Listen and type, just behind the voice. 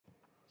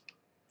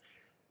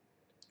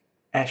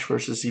Ash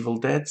vs. Evil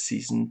Dead,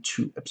 Season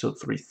 2, Episode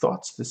 3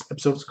 Thoughts. This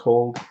episode is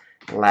called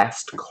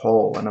Last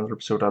Call, another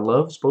episode I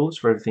love. Spoilers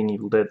for everything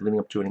Evil Dead leading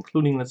up to and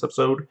including this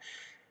episode.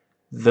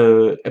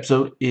 The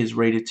episode is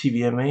rated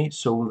TVMA,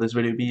 so will this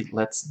video be?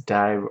 Let's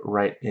dive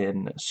right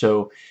in.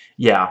 So,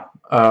 yeah,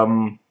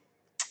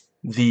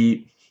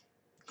 the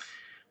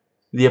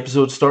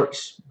episode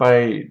starts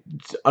by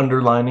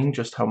underlining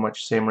just how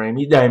much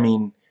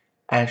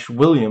Ash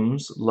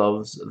Williams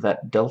loves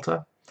that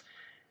Delta,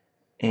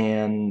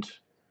 and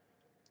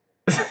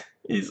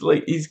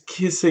he's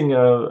kissing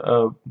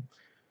a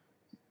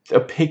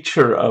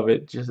picture of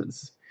it.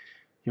 Just,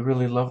 he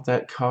really loved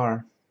that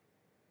car.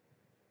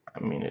 I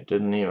mean, it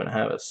didn't even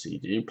have a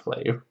CD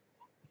player.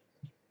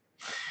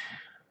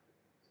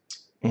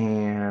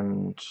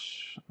 And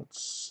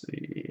let's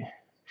see.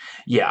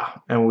 Yeah,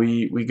 and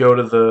we go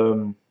to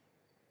the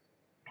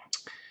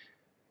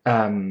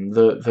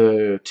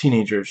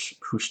teenagers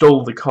who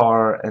stole the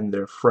car and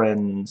their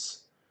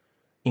friends,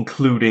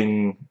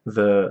 including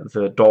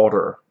the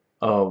daughter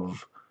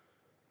of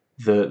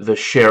the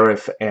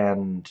sheriff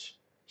and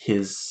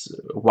his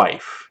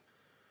wife.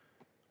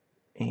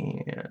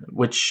 And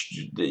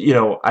which, you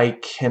know, I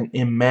can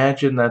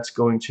imagine that's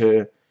going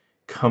to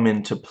come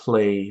into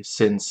play,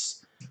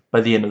 since by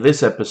the end of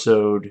this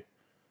episode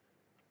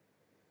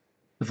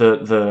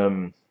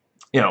the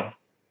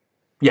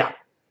yeah,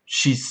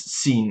 she's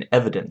seen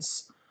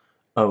evidence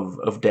of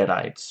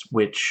deadites,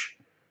 which,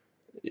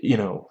 you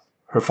know,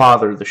 her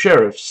father, the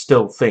sheriff,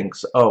 still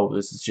thinks, oh,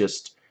 this is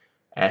just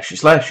Ashy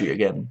Slashy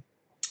again.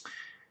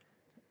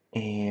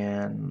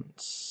 And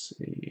let's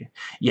see.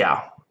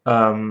 Yeah,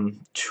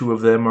 two of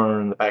them are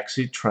in the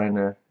backseat trying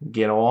to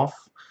get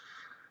off.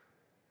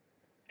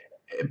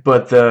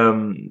 But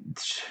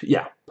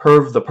yeah,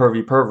 the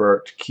pervy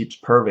pervert keeps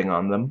perving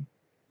on them.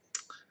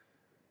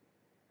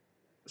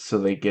 So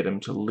they get him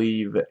to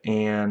leave,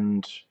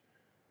 and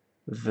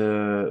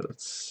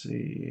let's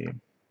see.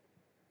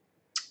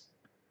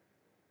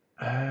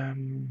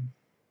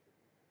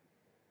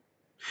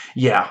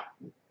 Yeah.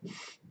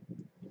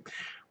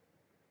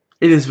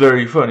 It is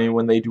very funny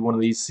when they do one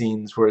of these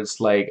scenes where it's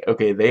like,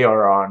 okay, they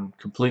are on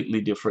completely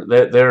different,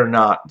 they're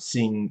not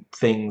seeing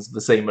things the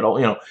same at all.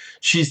 You know,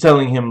 she's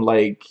telling him,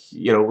 like,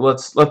 you know,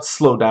 let's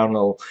slow down a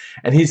little,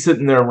 and he's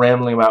sitting there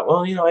rambling about,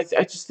 well, you know, I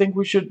just think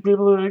we should be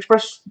able to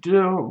express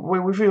the way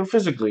we feel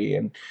physically,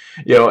 and,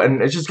 you know,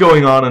 and it's just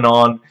going on,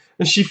 and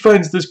she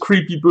finds this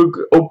creepy book,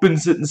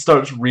 opens it, and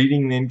starts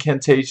reading the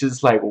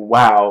incantations. Like,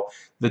 wow,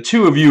 the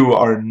two of you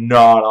are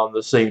not on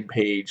the same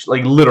page,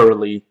 like,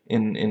 literally,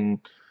 in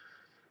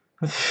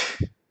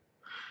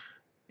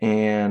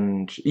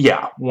and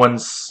yeah,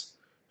 once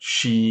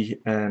she,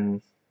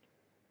 and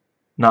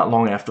not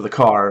long after the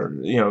car,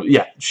 you know,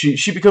 yeah,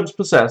 she becomes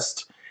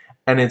possessed,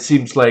 and it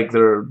seems like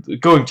they're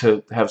going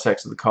to have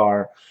sex in the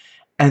car,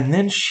 and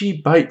then she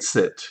bites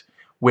it,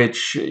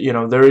 which, you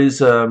know, there is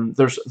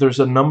there's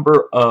a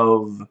number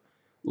of,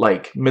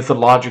 like,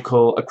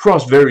 mythological,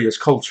 across various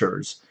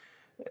cultures,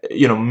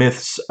 you know,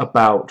 myths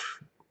about,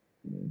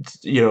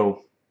 you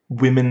know,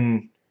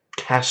 women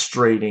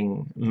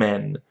castrating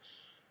men.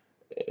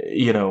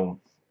 You know,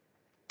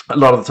 a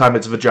lot of the time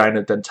it's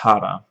vagina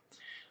dentata.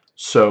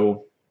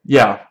 So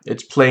yeah,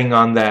 it's playing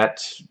on that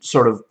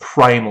sort of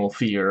primal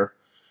fear,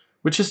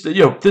 which is,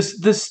 you know,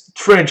 this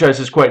franchise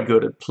is quite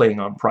good at playing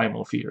on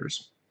primal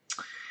fears.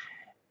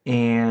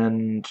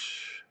 And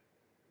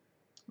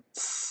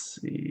let's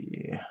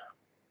see.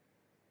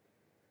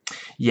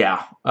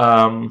 Yeah,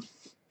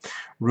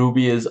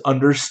 Ruby is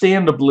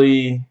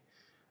understandably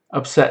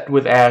upset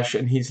with Ash,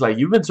 and he's like,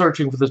 you've been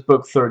searching for this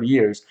book 30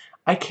 years.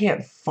 I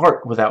can't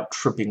fart without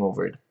tripping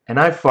over it, and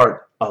I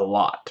fart a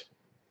lot.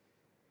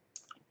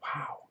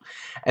 Wow.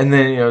 And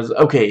then he goes,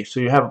 okay,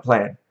 so you have a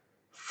plan.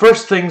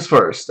 First things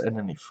first, and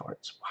then he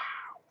farts.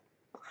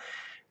 Wow.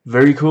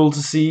 Very cool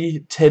to see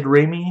Ted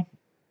Raimi.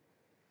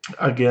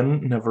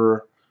 Again,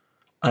 never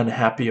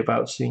unhappy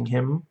about seeing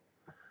him.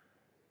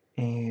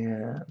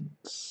 And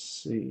let's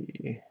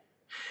see.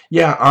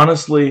 Yeah,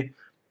 honestly,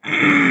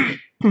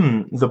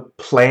 the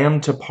plan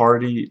to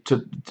party,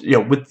 to, you know,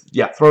 with,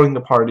 yeah, throwing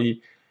the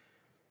party,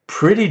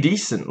 pretty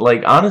decent.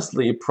 Like,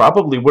 honestly, it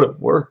probably would have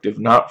worked if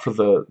not for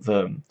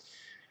the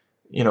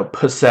you know,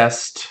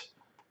 possessed,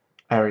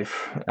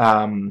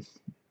 let's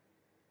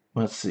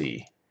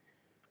see,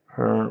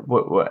 her,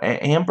 what,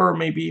 Amber,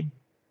 maybe?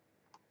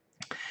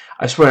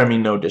 I swear I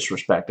mean no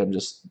disrespect, I'm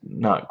just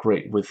not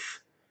great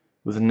with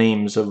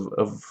names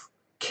of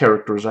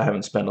characters I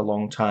haven't spent a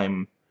long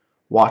time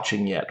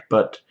watching yet,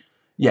 but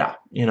yeah,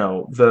 you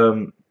know,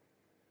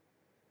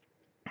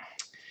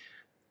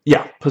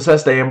 yeah,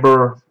 possessed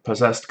Amber,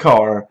 possessed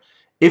car.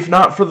 If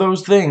not for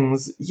those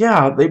things,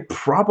 yeah, they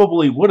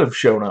probably would have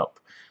shown up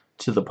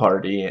to the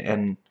party,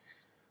 and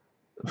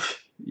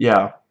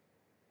yeah.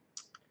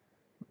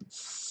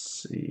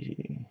 Let's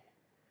see.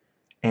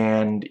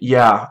 And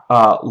yeah,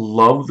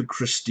 love the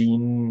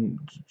Christine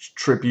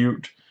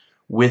tribute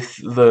with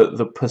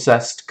the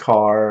possessed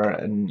car,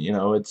 and, you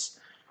know, it's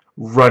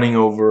running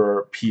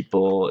over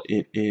people.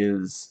 It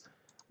is,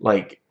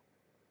 like,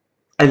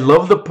 I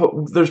love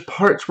there's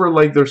parts where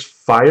like there's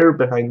fire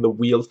behind the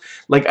wheels.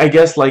 Like I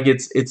guess like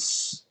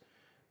it's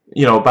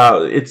you know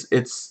about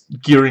it's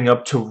gearing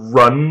up to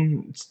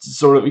run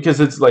sort of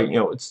because it's like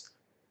it's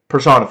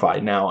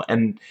personified now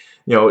and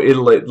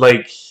it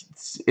like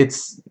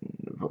it's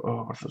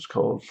oh, what's it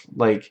called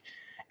like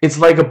it's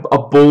like a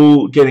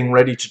bull getting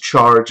ready to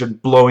charge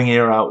and blowing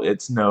air out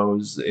its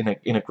nose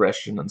in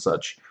aggression and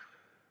such.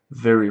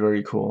 Very,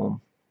 very cool.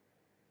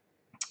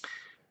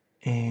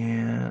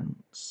 And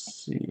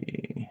let's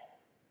see.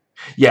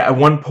 Yeah, at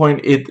one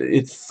point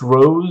it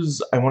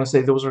throws. I want to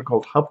say those are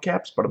called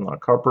hubcaps, but I'm not a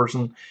car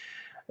person.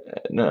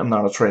 I'm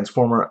not a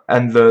transformer.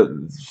 And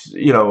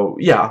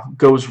yeah,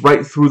 goes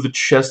right through the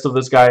chest of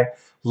this guy.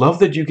 Love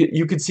that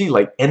you could see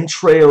like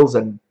entrails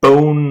and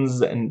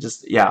bones and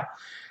just yeah,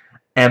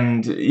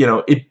 and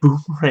it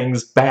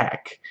boomerangs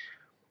back.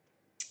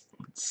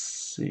 Let's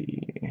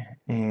see,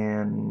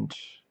 and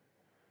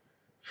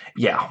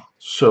yeah,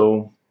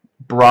 so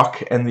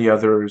Brock and the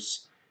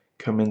others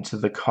come into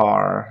the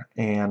car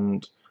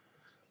and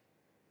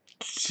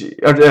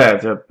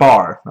the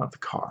bar, not the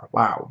car.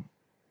 Wow,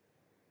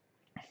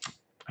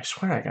 I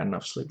swear I got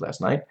enough sleep last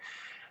night.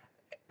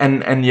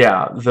 And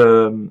yeah,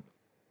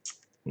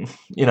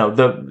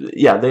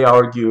 they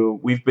argue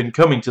we've been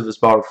coming to this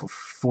bar for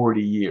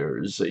 40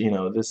 years.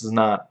 This is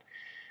not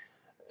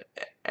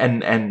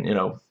and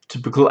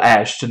typical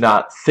Ash to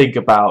not think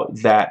about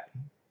that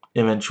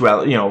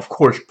eventuality. Of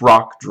course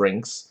Brock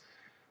drinks.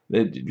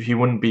 He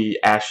wouldn't be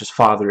Ash's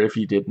father if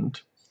he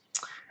didn't.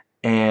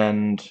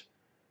 And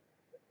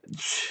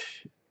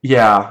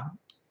yeah,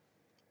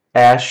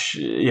 Ash,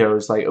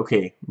 is like,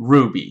 okay,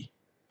 Ruby,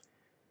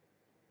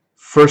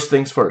 first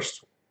things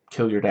first,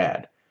 kill your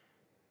dad.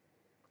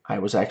 I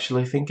was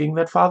actually thinking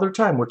that Father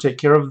Time would take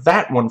care of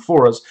that one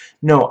for us.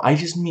 No, I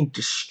just mean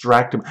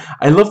distract him.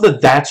 I love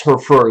that that's her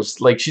first.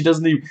 Like, she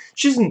doesn't even...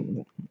 She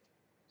doesn't...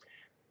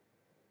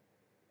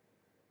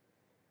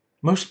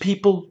 Most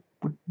people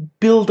would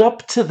build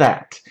up to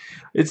that.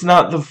 It's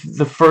not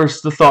the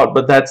first thought,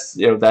 but that's,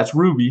 that's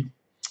Ruby.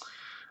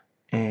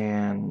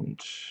 And...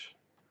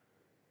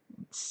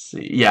 Let's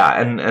see.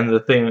 Yeah, and the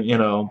thing,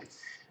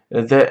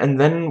 and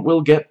then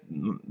we'll get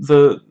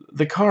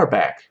the car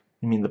back.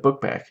 I mean the book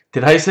back.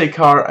 Did I say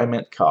car? I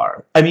meant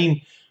car. I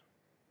mean,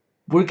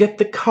 we'll get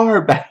the car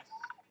back.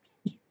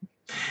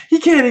 He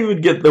can't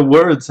even get the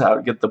words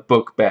out. Get the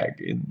book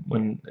back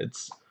when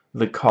it's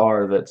the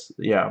car. That's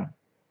yeah.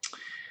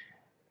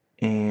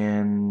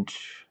 And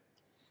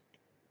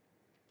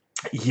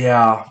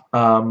yeah,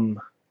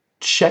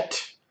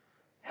 Chet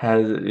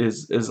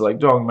is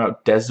like talking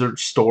about Desert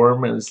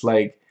Storm, and it's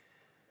like,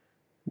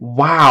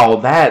 wow,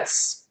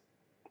 that's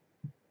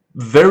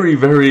very,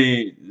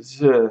 very.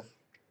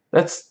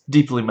 That's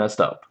deeply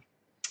messed up.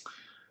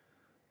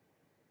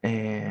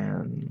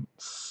 And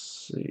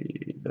let's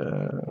see.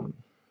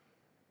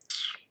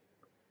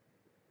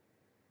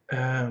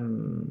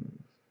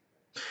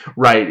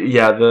 Right,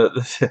 yeah,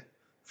 the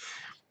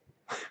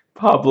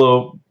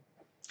Pablo.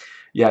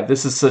 Yeah,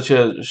 this is such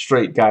a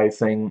straight guy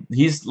thing.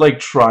 He's like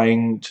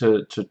trying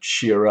to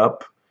cheer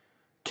up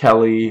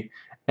Kelly,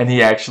 and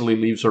he actually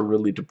leaves her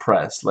really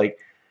depressed. Like,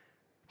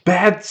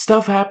 bad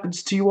stuff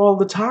happens to you all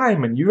the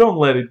time, and you don't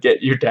let it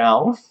get you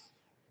down.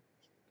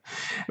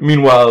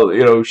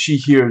 Meanwhile, she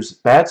hears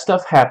bad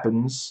stuff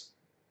happens,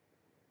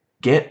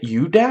 get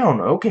you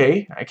down.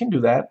 Okay, I can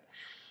do that.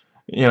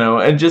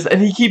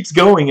 And he keeps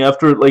going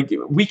after, like,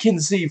 we can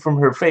see from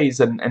her face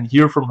and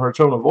hear from her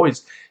tone of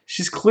voice,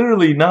 she's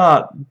clearly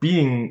not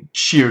being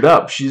cheered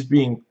up. She's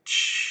being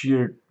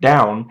cheered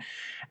down.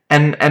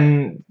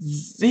 And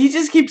he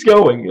just keeps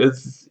going.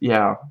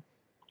 Yeah.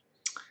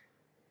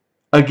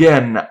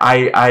 Again,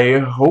 I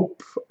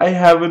hope I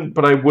haven't,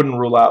 but I wouldn't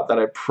rule out that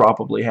I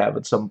probably have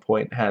at some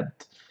point had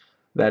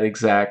that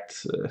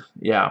exact,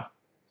 yeah.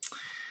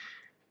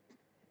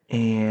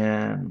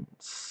 And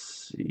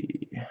let's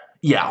see.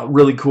 Yeah,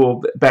 really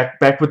cool.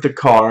 Back with the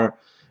car,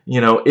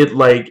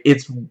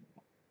 it's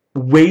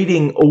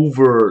waiting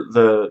over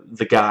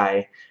the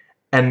guy,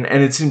 and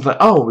it seems like,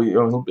 oh,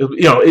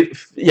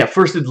 yeah,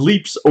 first it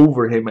leaps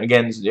over him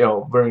again,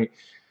 very.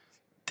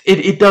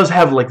 It does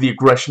have like the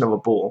aggression of a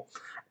bull,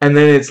 and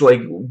then it's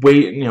like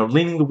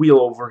leaning the wheel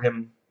over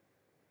him,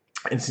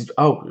 and it seems,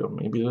 oh,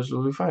 maybe this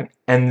will be fine,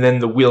 and then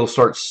the wheel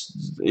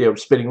starts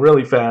spinning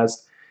really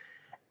fast,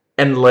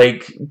 and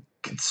like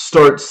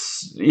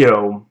starts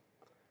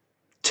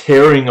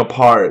tearing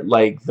apart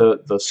like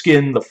the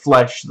skin, the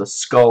flesh, the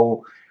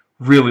skull.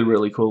 Really,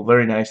 really cool.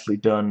 Very nicely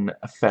done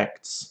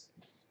effects.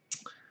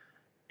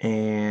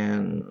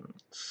 And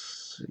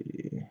let's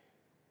see.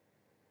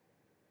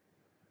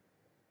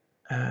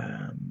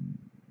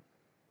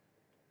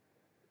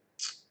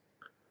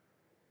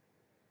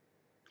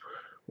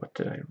 What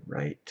did I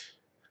write?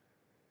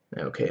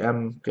 Okay,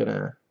 I'm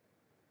gonna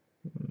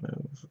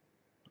move.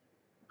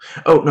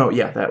 Oh no,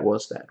 yeah, that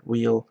was that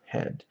wheel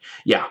head.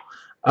 Yeah,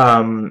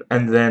 and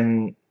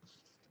then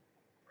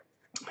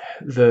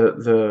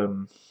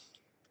the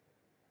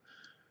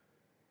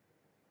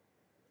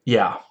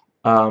yeah,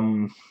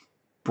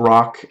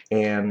 Brock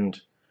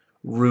and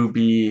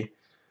Ruby,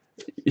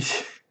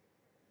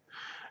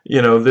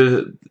 you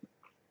know,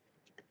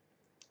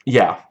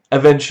 yeah,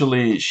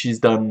 eventually she's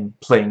done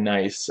playing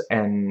nice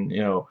and,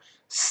 you know,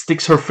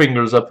 sticks her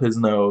fingers up his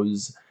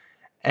nose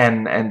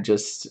and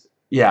just,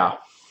 yeah,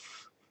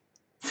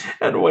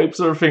 and wipes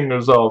her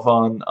fingers off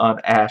on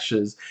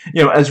Ash's,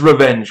 you know, as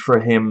revenge for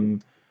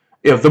him.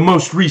 You know, the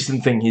most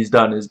recent thing he's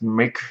done is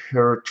make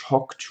her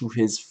talk to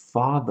his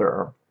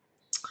father.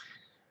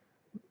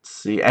 Let's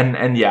see,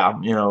 and yeah,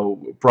 you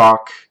know,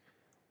 Brock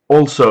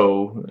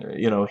also,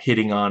 you know,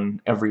 hitting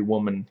on every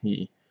woman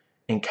he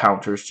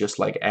encounters, just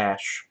like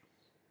Ash.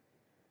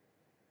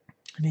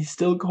 And he's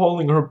still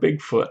calling her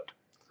Bigfoot.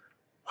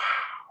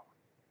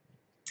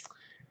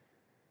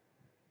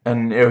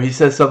 And, you know, he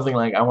says something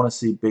like, I want to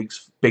see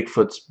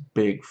Bigfoot's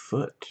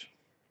Bigfoot.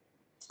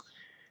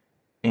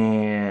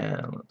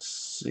 And let's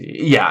see.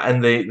 Yeah,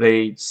 and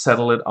they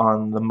settle it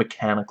on the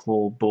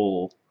mechanical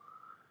bull.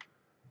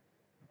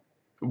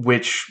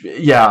 Which,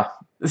 yeah,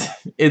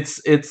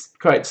 it's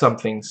quite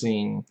something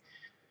seeing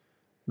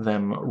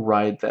them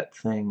ride that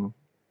thing.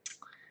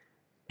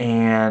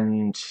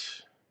 And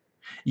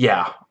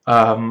yeah,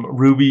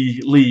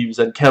 Ruby leaves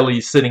and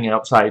Kelly's sitting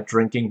outside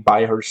drinking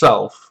by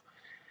herself.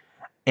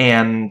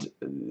 And,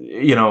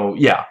 you know,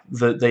 yeah,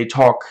 they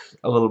talk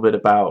a little bit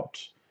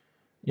about,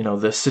 you know,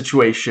 the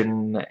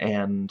situation,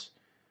 and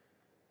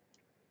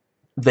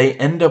they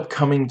end up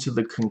coming to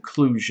the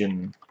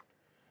conclusion.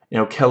 You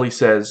know, Kelly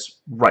says,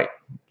 right,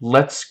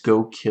 let's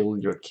go kill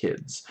your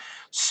kids.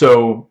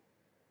 So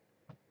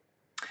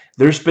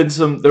there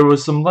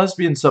was some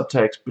lesbian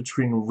subtext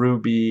between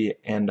Ruby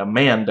and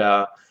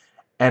Amanda,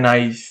 and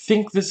I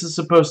think this is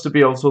supposed to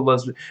be also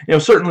lesbian. You know,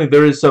 certainly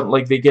there is some,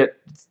 like, they get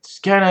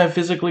kind of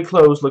physically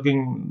close,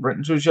 looking right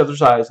into each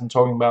other's eyes and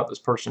talking about this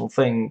personal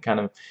thing, kind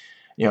of,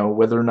 you know,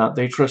 whether or not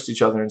they trust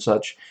each other and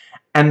such.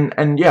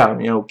 And yeah,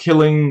 you know,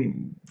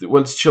 killing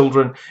one's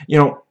children, you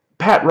know,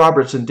 Pat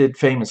Robertson did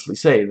famously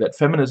say that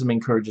feminism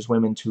encourages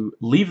women to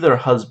leave their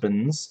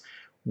husbands,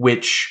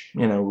 which,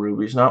 you know,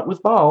 Ruby's not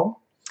with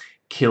Ball,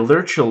 kill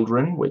their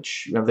children,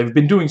 which, you know, they've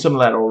been doing some of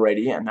that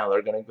already, and now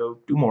they're going to go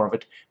do more of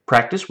it.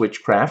 Practice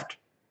witchcraft,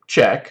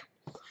 check.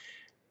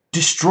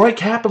 Destroy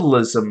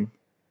capitalism.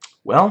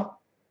 Well,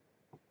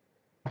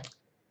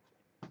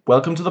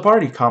 welcome to the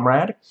party,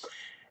 comrade.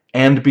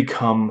 And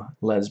become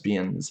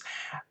lesbians.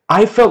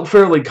 I felt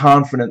fairly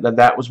confident that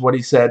that was what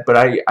he said, but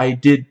I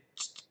did,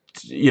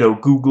 you know,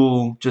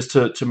 Google just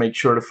to make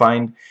sure to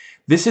find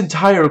this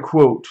entire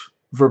quote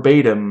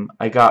verbatim.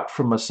 I got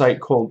from a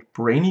site called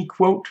Brainy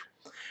Quote,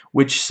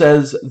 which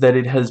says that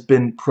it has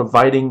been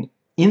providing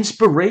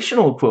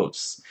inspirational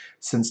quotes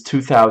since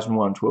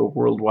 2001 to a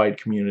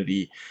worldwide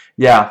community.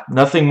 Yeah,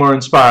 nothing more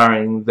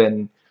inspiring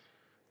than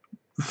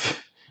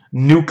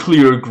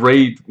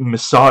nuclear-grade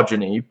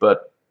misogyny,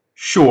 but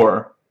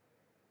sure.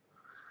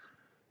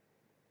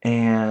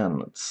 And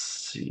let's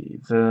see,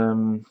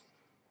 then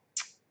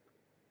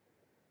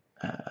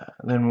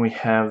we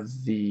have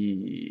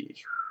the,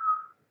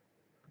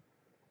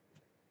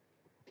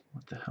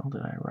 what the hell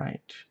did I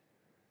write?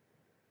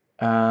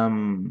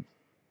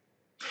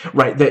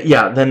 Right,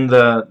 yeah, then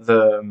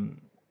the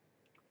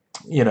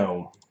you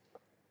know,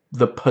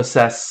 the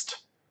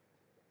possessed,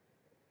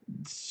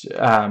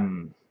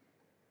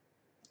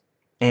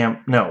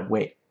 no,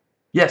 wait,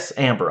 yes,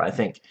 Amber, I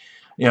think.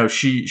 You know,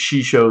 she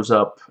shows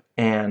up,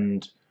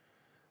 and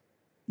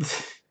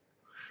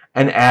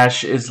and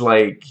Ash is,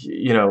 like,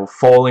 you know,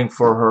 falling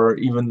for her,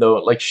 even though,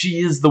 like, she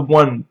is the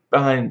one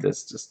behind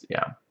this, just,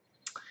 yeah.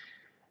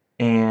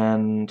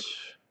 And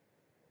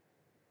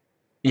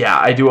yeah,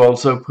 I do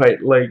also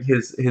quite like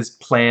his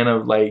plan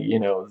of, like, you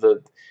know,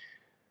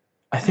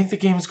 I think the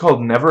game is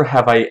called Never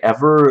Have I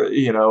Ever,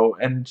 you know,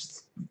 and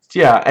just,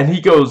 yeah, and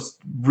he goes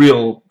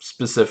real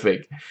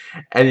specific.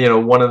 And, you know,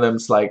 one of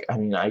them's like, I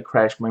mean, I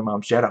crashed my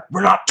mom's Jetta.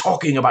 We're not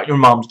talking about your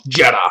mom's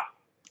Jetta!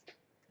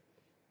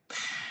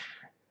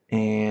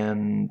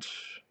 And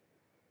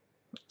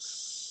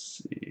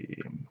let's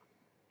see.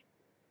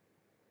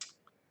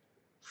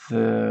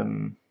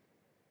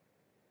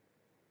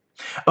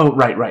 Oh,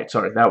 right,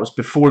 sorry. That was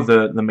before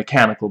the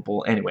mechanical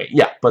bull. Anyway,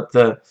 yeah, but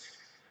let's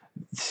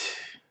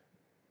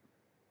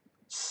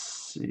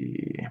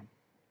see.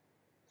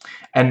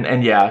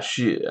 And yeah,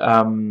 she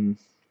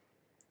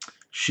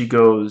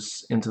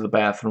goes into the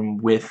bathroom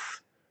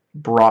with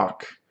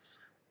Brock,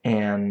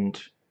 and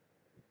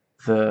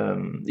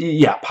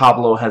yeah,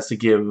 Pablo has to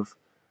give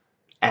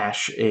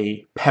Ash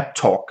a pep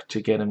talk to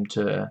get him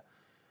to,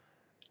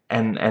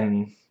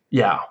 and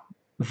yeah,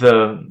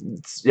 you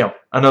know,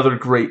 another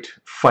great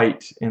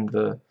fight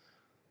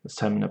this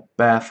time in a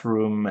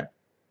bathroom,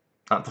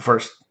 not the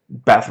first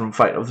bathroom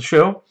fight of the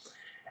show,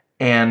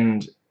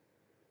 and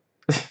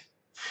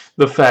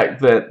the fact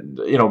that,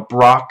 you know,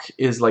 Brock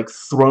is, like,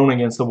 thrown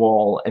against the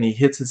wall and he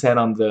hits his head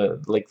on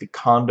the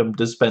condom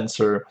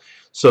dispenser,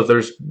 so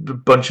there's a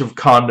bunch of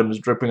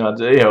condoms dripping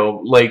onto, you know,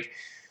 like,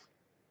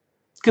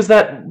 because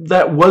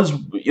that was,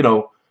 you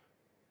know,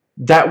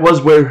 that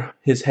was where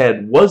his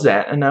head was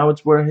at, and now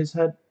it's where his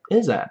head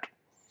is at.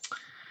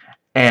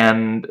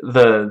 and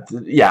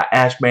yeah,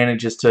 Ash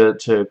manages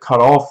to cut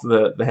off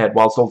the head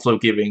whilst also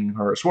giving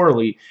her a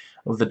swirly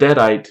of the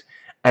deadite,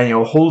 and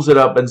holds it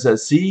up and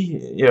says, "See,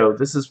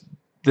 this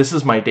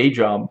is my day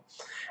job."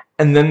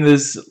 And then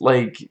this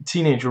like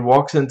teenager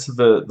walks into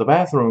the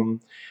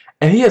bathroom,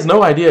 and he has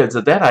no idea it's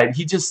a deadite.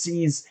 He just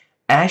sees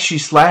Ashy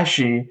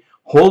Slashy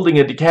holding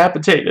a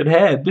decapitated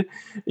head.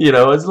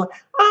 It's like,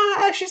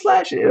 Ashy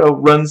Slashy,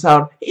 runs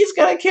out. He's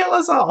gonna kill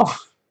us all.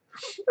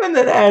 And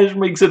then Ash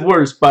makes it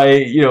worse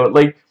by,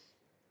 like,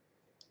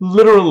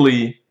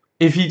 literally,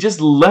 if he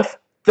just left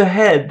the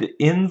head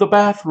in the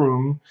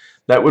bathroom,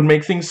 that would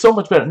make things so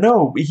much better.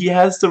 No, he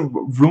has to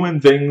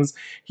ruin things.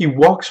 He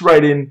walks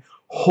right in,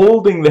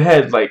 holding the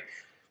head, like,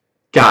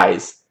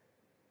 guys,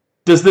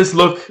 does this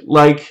look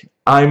like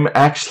I'm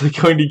actually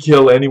going to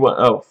kill anyone?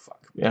 Oh,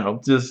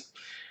 fuck. Just,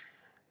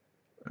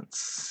 let's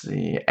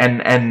see.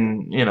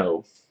 And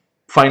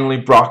finally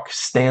Brock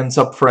stands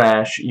up for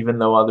Ash, even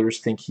though others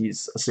think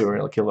he's a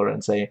serial killer,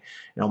 and say,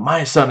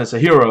 my son is a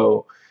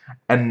hero.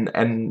 And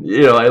I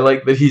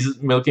like that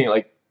he's milking it,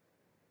 like,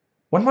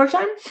 one more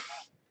time?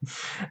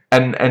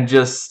 And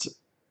just,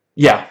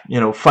 yeah,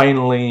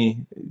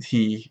 finally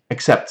he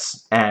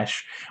accepts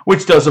Ash,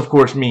 which does, of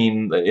course,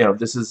 mean that,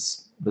 this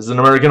is an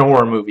American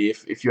horror movie.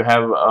 If you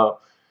have,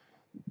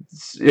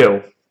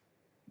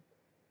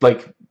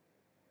 like,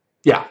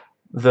 yeah,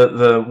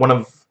 the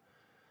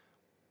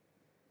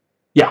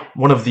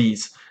one of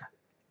these,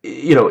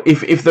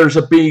 if there's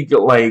a big,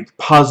 like,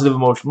 positive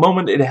emotional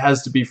moment, it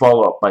has to be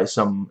followed up by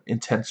some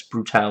intense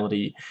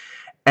brutality.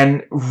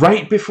 And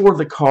right before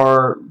the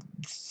car,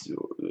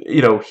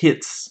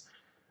 hits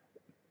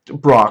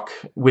Brock,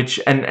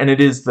 and it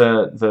is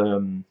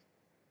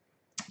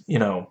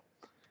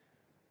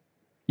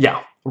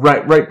yeah,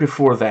 right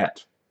before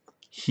that,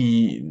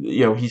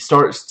 he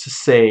starts to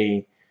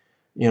say,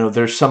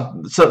 there's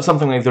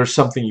something like, there's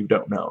something you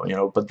don't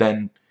know, but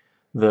then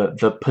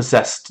the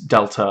possessed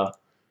Delta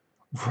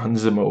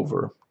runs him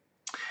over.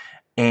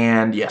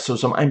 And yeah, so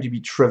some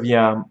IMDb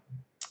trivia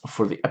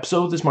for the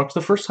episode. This marks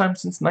the first time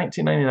since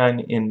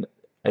 1999 in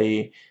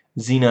a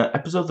Xena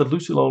episode that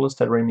Lucy Lawless,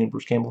 Ted Raimi, and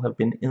Bruce Campbell have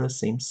been in the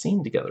same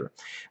scene together.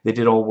 They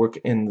did all work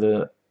on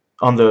the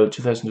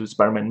 2002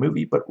 Spider-Man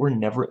movie, but were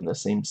never in the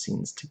same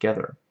scenes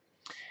together.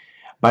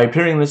 By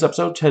appearing in this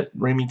episode, Ted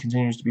Raimi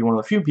continues to be one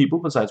of the few people,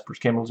 besides Bruce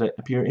Campbell, to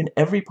appear in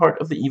every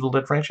part of the Evil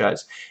Dead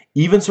franchise,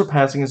 even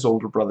surpassing his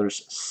older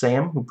brothers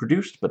Sam, who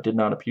produced but did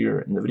not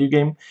appear in the video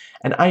game,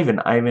 and Ivan.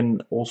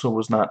 Ivan also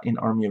was not in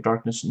Army of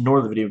Darkness nor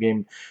the video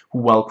game, who,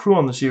 while crew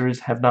on the series,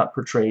 have not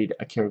portrayed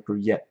a character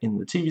yet in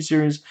the TV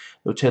series,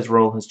 though Ted's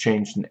role has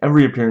changed in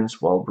every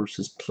appearance, while Bruce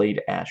has played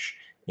Ash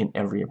in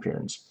every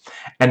appearance.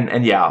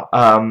 And yeah,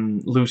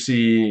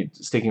 Lucy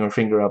sticking her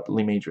finger up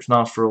Lee Major's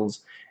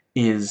nostrils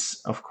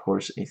is, of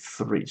course, a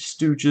Three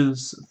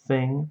Stooges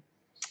thing.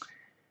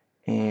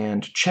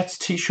 And Chet's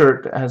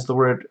t-shirt has the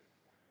word,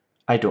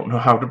 I don't know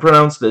how to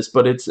pronounce this,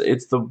 but it's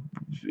the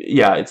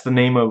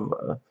name of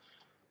a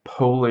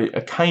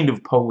kind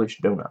of Polish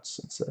donuts,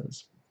 it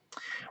says.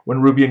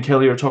 When Ruby and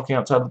Kelly are talking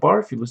outside the bar,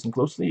 if you listen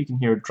closely, you can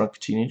hear a drunk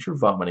teenager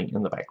vomiting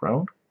in the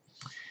background.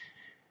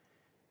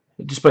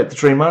 Despite the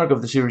trademark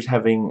of the series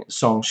having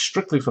songs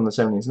strictly from the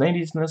 70s and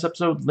 80s, in this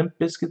episode, Limp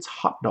Bizkit's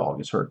Hot Dog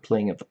is heard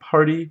playing at the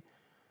party.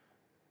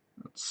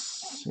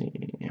 Let's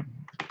see.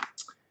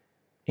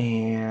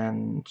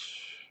 And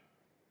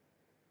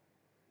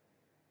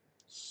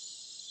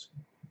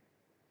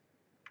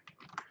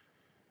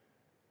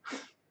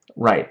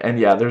right, and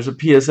yeah, there's a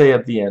PSA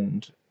at the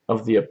end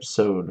of the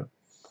episode.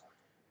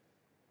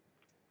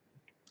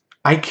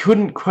 I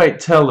couldn't quite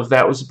tell if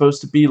that was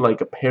supposed to be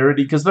like a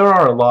parody, because there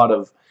are a lot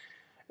of,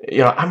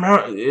 I'm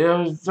not,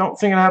 don't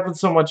think it happens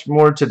so much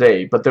more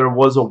today, but there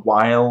was a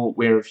while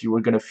where if you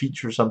were going to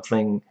feature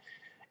something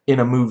in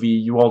a movie,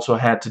 you also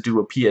had to do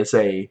a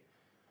PSA.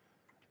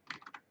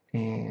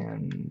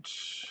 And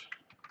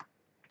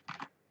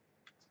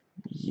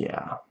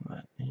yeah,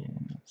 that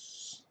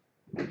is,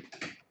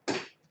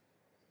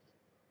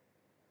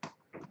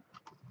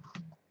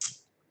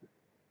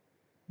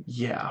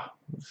 yeah.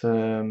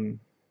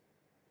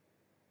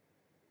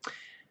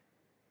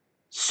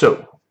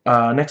 So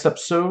next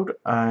episode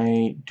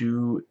I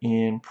do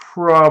in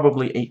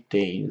probably 8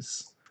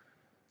 days.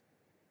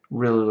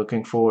 Really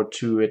looking forward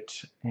to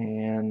it,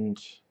 and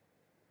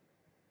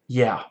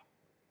yeah.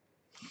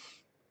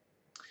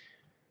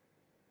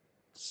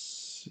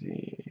 Let's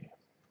see.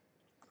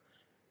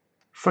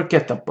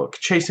 Forget the book.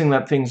 Chasing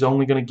that thing's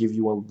only going to give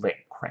you a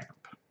leg cramp.